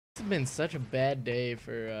It's been such a bad day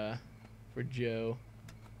for Joe.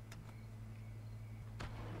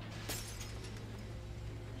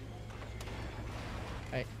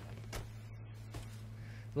 I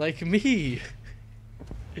like me.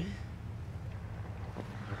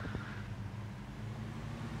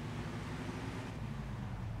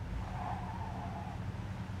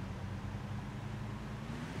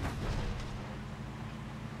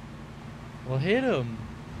 Well, hit him.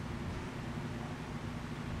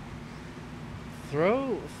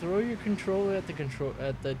 Throw your controller at the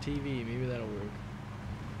TV. Maybe that'll work.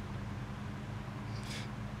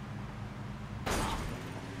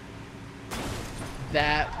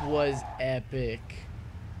 That was epic.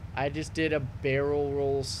 I just did a barrel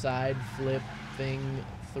roll side flip thing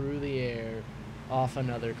through the air off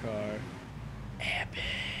another car. Epic.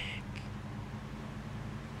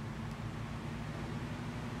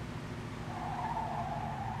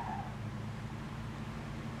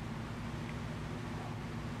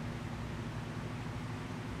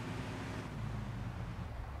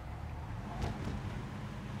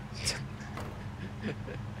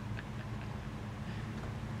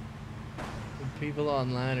 People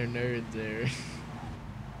online are nerds there.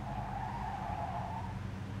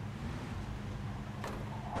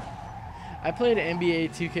 I played NBA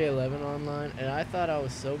 2K11 online and I thought I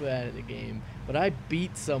was so bad at the game, but I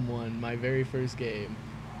beat someone my very first game.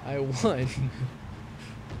 I won.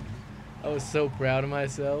 I was so proud of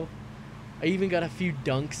myself. I even got a few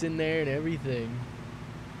dunks in there and everything.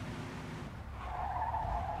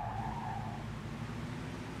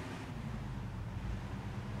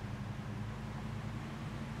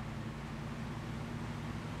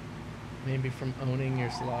 Maybe from owning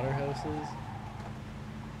your slaughterhouses.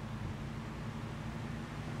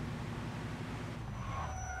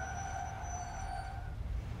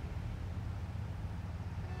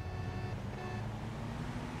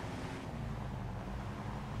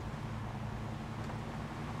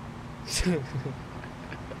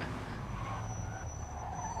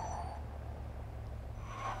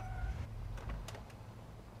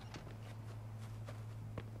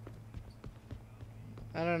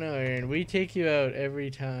 I don't know, Aaron. We take you out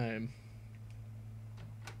every time.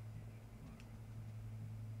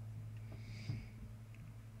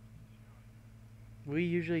 We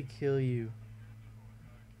usually kill you.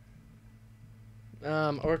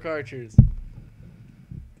 Orc archers.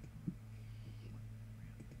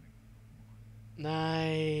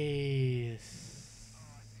 Nice.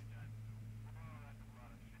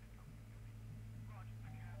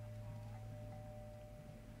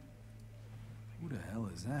 Who the hell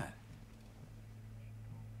is that?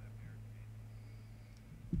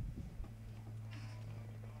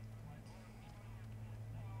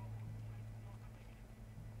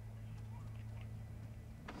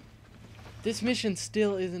 This mission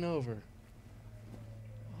still isn't over.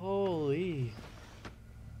 Holy.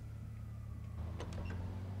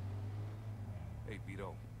 Hey,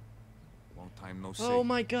 Vito. Long time no see. Oh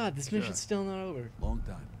my god, this mission's Sure. still not over. Long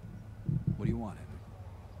time. What do you want,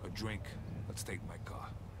 Henry? A drink. Let's take my car.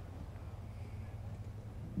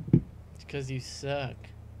 It's because you suck.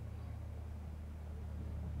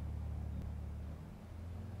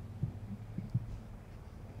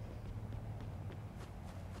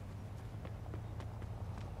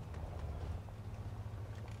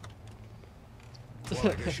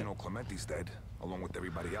 Well, I guess you know Clementi's dead, along with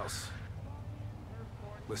everybody else.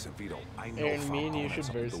 Listen, Vito, I know Aaron, me and Falcone you has should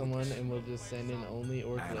something to verse do with someone this. and we'll just send in only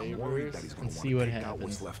orc And I'm worried that laborers he's and gonna see want what to take out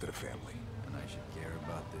what's happens. left of the family. And I should care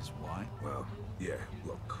about this. Why? Well, yeah,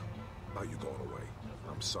 look, about you going away.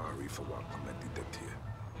 I'm sorry for what Clementi did to you.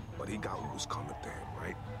 But he got what was coming to him,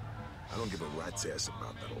 right? I don't give a rat's ass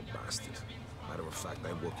about that old bastard. Matter of fact,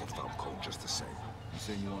 I work with Falcone just the same. You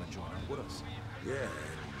saying you want to join up with us? Yeah,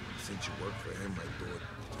 and since you work for him, I thought,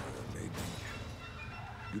 maybe...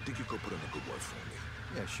 You think you could put in a good word for me?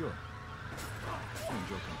 Yeah, sure. I'm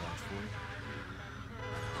joking vouch for you.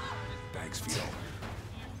 Thanks, Vito.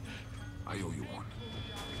 I owe you one.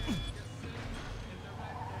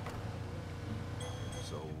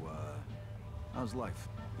 So, how's life?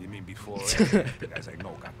 You mean before the guys I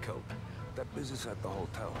know got killed? That business at the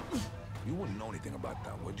hotel. You wouldn't know anything about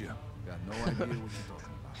that, would you? Got no idea what you're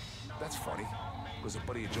talking about. That's funny, because a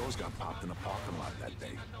buddy of Joe's got popped in the parking lot that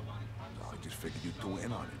day. So I just figured you'd do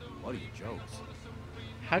in on it. Buddy of Joe's.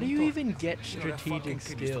 How do you even get You know, that fucking strategic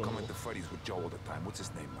kid used to skill? come into Freddy's with Joe all the time. What's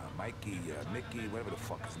his name? Mikey, Mickey, whatever the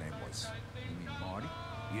fuck his name was. You mean Marty?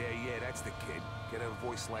 Yeah, that's the kid. Get a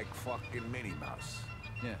voice like fucking Minnie Mouse.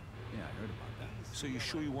 Yeah, I heard about that. So you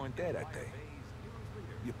sure you weren't there that day?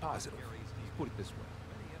 You're positive? Put it this way.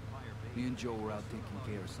 Me and Joe were out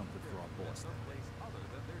taking care of something for our boss.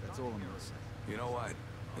 That all I'm gonna say. You know what?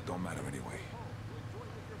 It don't matter anyway.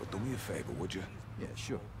 But do me a favor, would you? Yeah,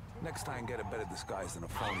 sure. Next time, get a better disguise than a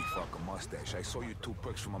phony fucking mustache. I saw you two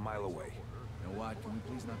pricks from a mile away. You know what? Can we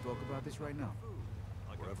please not talk about this right now?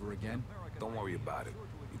 Or ever again? Don't worry about it.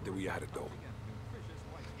 You did what you had to do.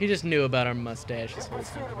 He just knew about our mustache this whole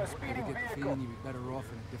time. I get the feeling you'd be better off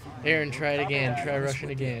in a different... Aaron, try it again. Try Russian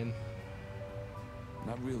again.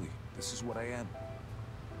 Not really. This is what I am.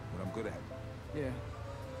 What I'm good at. Yeah.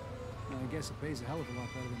 Well, I guess it pays a hell of a lot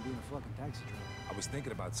better than being a fucking taxi driver. I was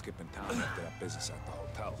thinking about skipping town after that business at the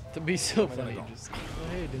hotel. To be so Where am I funny, gonna go? just oh,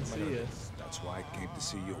 hey, didn't see you. That's why I came to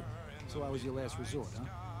see you. So I was your last resort, huh?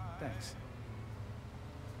 Thanks.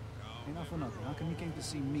 Hey, not for nothing. How come you came to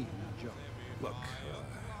see me and not Joe? Look,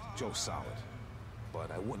 Joe's solid,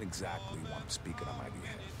 but I wouldn't exactly want him speaking on my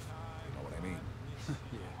behalf. You know what I mean?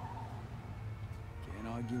 Yeah. Can't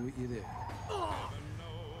argue with you there.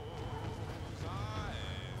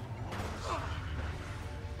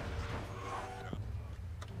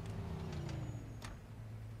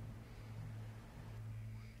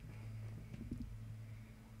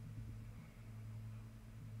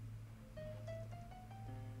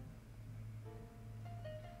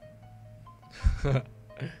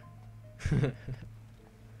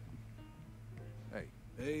 Hey,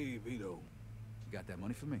 Hey, Vito. you got that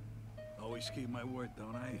money for me? Always keep my word,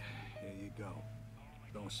 don't I? Here you go.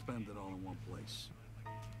 Don't spend it all in one place.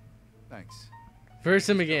 Thanks. First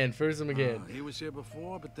him again. First him again. He was here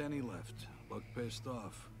before, but then he left. Looked pissed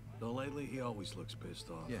off. Though lately, he always looks pissed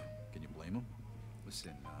off. Yeah, can you blame him?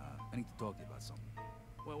 Listen, I need to talk to you about something.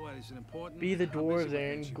 Well, what, is it important? Be the I'm busy dwarves, with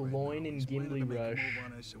Aaron. Vinci right Gloin now. and He's planning Gimli to make a rush. move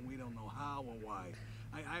on us, and we don't know how or why.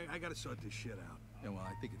 I gotta sort this shit out. Yeah, well,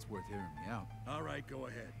 I think it's worth hearing me out. All right, go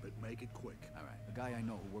ahead, but make it quick. All right, a guy I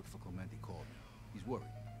know who worked for Clementi called me. He's worried.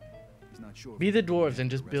 He's not sure. Be if the he can dwarves get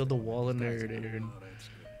and just build a arrested. wall of These guys nerd, are- Aaron. Oh, that's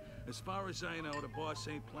good. As far as I know, the boss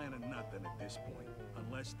ain't planning nothing at this point,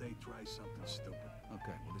 unless they try something stupid.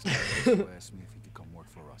 Okay, well, this guy also asked me if he could come work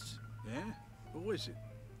for us. Yeah? Who is it?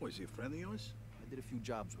 Was he a friend of yours? I did a few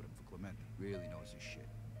jobs with him for Clementi. Really knows his shit.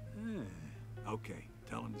 Okay,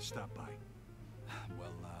 tell him to stop by.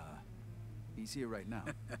 Well, he's here right now.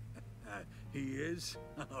 He is?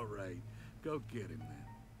 All right. Go get him, then.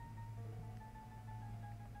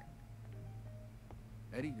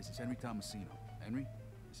 Eddie, this is Henry Tomasino. Henry,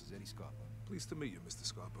 this is Eddie Scarpa. Pleased to meet you, Mr.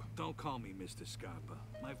 Scarpa. Don't call me Mr. Scarpa.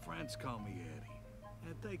 My friends call me Eddie.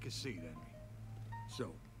 And take a seat, Henry.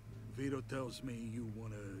 So, Vito tells me you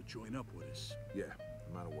want to join up with us. Yeah,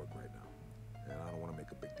 I'm out of work right now. And I don't want to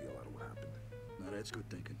make a big deal out of what happened. Now, that's good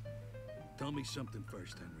thinking. Tell me something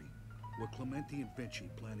first, Henry. Were Clementi and Vinci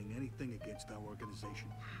planning anything against our organization?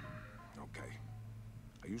 Okay.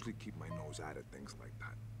 I usually keep my nose out of things like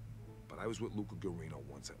that. But I was with Luca Guarino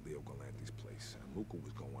once at Leo Galanti's place, and Luca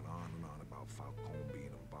was going on and on about Falcone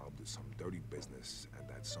being involved in some dirty business and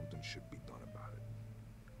that something should be done about it.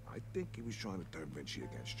 I think he was trying to turn Vinci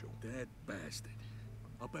against you. That bastard.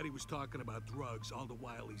 I'll bet he was talking about drugs all the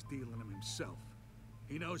while he's dealing them himself.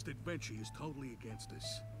 He knows that Vinci is totally against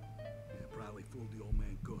us. Yeah, probably fooled the old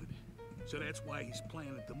man good. So that's why he's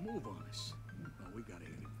planning to move on us. Well, we gotta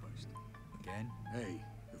hit him first. Again? Hey,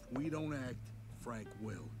 if we don't act, Frank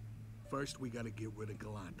will. First, we gotta get rid of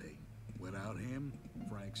Galante. Without him,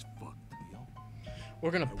 Frank's fucked. Leo?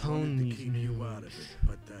 We're gonna I pwn wanted to these keep you out of noobs. it,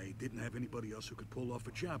 but I didn't have anybody else who could pull off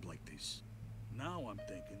a job like this. Now I'm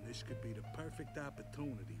thinking this could be the perfect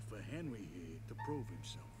opportunity for Henry here to prove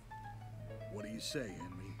himself. What do you say,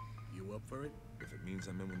 Henry? You up for it? If it means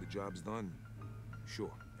I'm in when the job's done,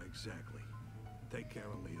 sure. Exactly. Take care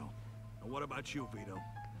of Leo. And what about you, Vito?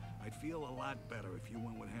 I'd feel a lot better if you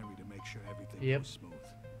went with Henry to make sure everything Yep. goes smooth.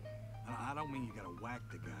 And I don't mean you gotta whack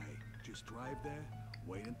the guy. Just drive there,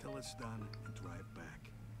 wait until it's done, and drive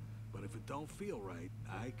back. But if it don't feel right,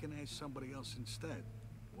 I can ask somebody else instead.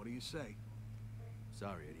 What do you say?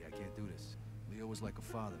 Sorry, Eddie, I can't do this. Leo was like a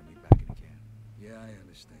father to me back in the camp. Yeah, I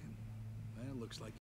understand. Well, looks like